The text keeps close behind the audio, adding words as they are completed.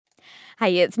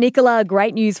Hey, it's Nicola.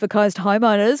 Great news for coast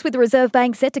homeowners, with the Reserve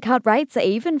Bank set to cut rates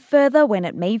even further when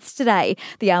it meets today.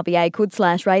 The RBA could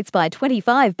slash rates by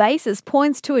 25 basis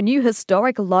points to a new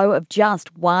historic low of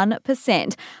just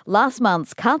 1%. Last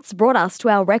month's cuts brought us to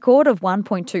our record of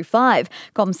 1.25.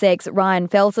 CommSec's Ryan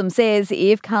Felsom says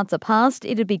if cuts are passed,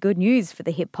 it'd be good news for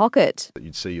the hip pocket.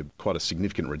 You'd see quite a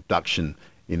significant reduction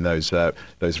in those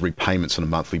repayments on a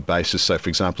monthly basis. So, for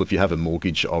example, if you have a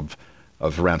mortgage of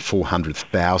around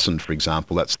 $400,000, for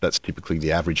example, that's typically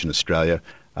the average in Australia,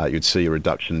 you'd see a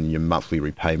reduction in your monthly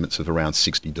repayments of around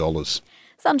 $60.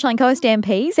 Sunshine Coast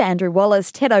MPs Andrew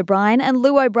Wallace, Ted O'Brien and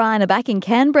Lou O'Brien are back in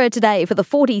Canberra today for the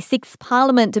 46th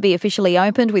Parliament to be officially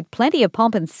opened with plenty of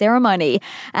pomp and ceremony.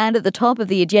 And at the top of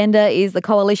the agenda is the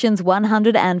Coalition's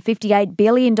 $158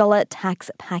 billion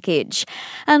tax package.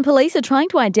 And police are trying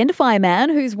to identify a man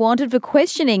who's wanted for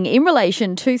questioning in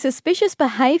relation to suspicious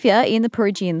behaviour in the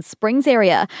Peregian Springs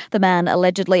area. The man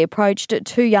allegedly approached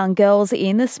two young girls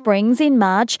in the Springs in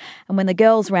March, and when the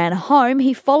girls ran home,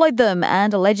 he followed them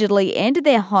and allegedly entered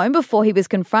their home before he was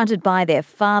confronted by their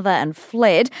father and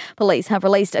fled. Police have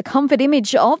released a comfort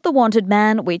image of the wanted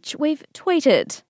man, which we've tweeted.